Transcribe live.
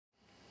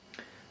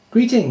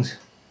Greetings.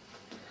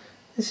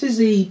 This is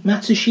the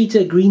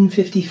Matsushita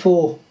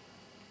Green-54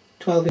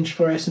 12-inch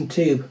fluorescent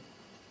tube,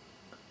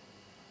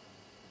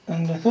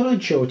 and I thought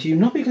I'd show it to you,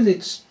 not because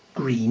it's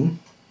green.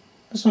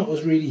 That's not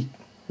what's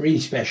really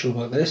special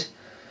about this.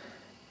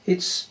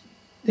 It's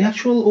the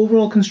actual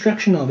overall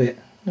construction of it.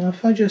 Now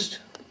if I just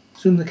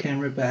zoom the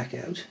camera back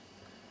out,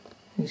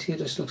 you see it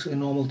just looks like a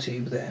normal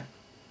tube there.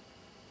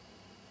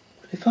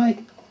 But if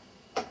I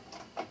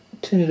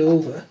turn it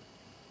over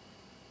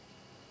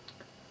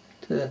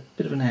to a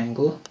bit of an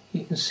angle,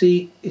 you can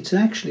see it's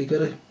actually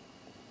got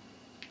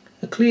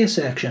a clear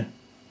section.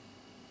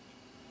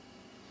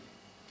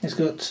 It's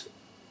got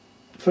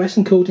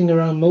fluorescent coating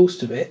around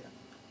most of it.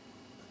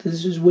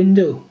 There's this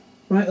window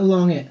right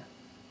along it.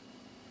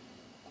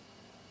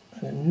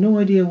 I have no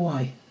idea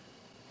why.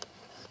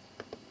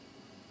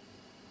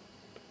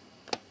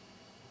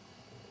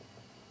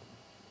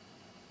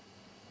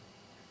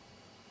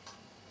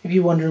 If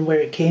you're wondering where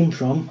it came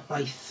from,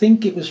 I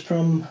think it was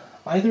from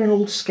either an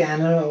old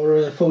scanner or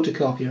a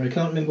photocopier. I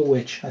can't remember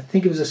which. I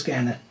think it was a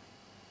scanner.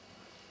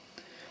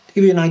 To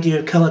give you an idea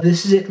of colour,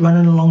 this is it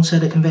running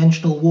alongside a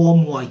conventional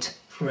warm white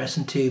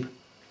fluorescent tube.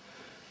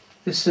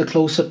 This is a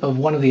close-up of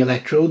one of the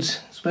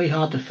electrodes. It's very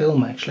hard to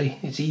film actually.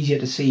 It's easier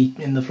to see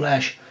in the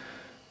flash.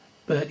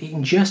 But you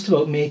can just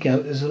about make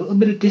out there's a little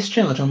bit of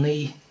discharge on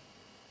the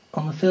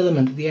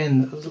filament at the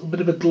end. There's a little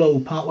bit of a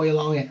glow part way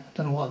along it. I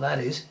don't know what that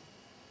is.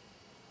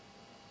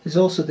 There's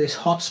also this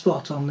hot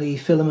spot on the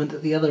filament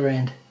at the other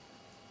end.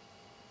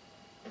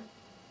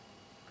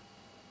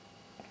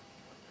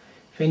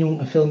 If anyone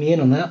can fill me in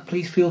on that,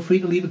 please feel free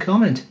to leave a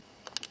comment.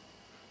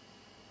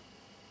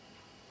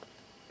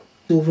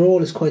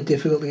 Overall it's quite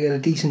difficult to get a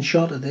decent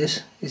shot of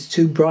this. It's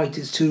too bright,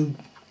 it's too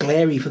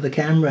glary for the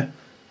camera.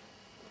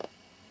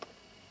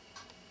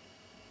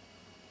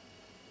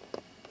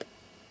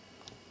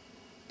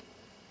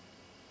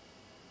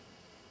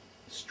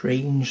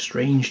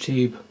 Strange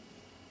tube.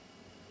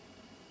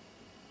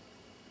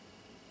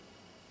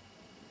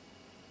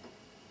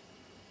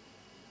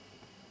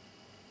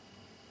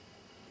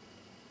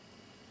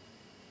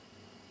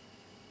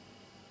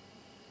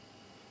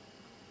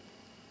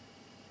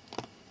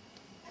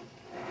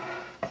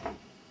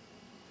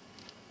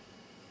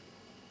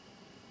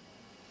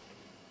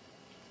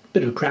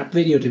 Bit of a crap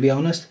video to be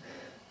honest,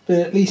 but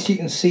at least you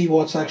can see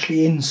what's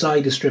actually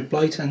inside the strip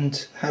light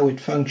and how it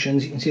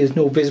functions. You can see there's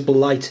no visible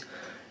light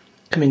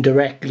coming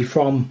directly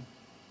from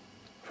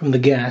the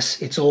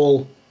gas. It's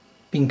all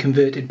being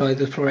converted by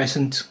the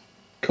fluorescent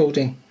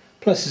coating.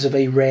 Plus it's a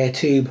very rare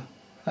tube.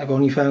 I've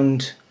only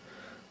found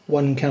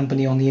one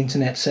company on the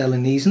internet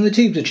selling these, and the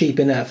tubes are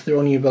cheap enough. They're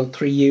only about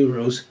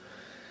 €3.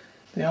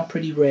 They are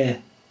pretty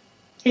rare.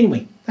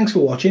 Anyway, thanks for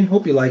watching,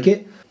 hope you like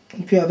it.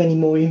 If you have any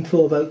more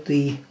info about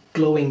the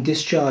glowing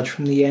discharge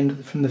from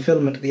the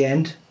filament at the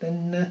end,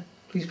 then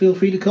please feel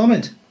free to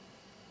comment.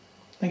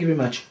 Thank you very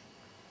much.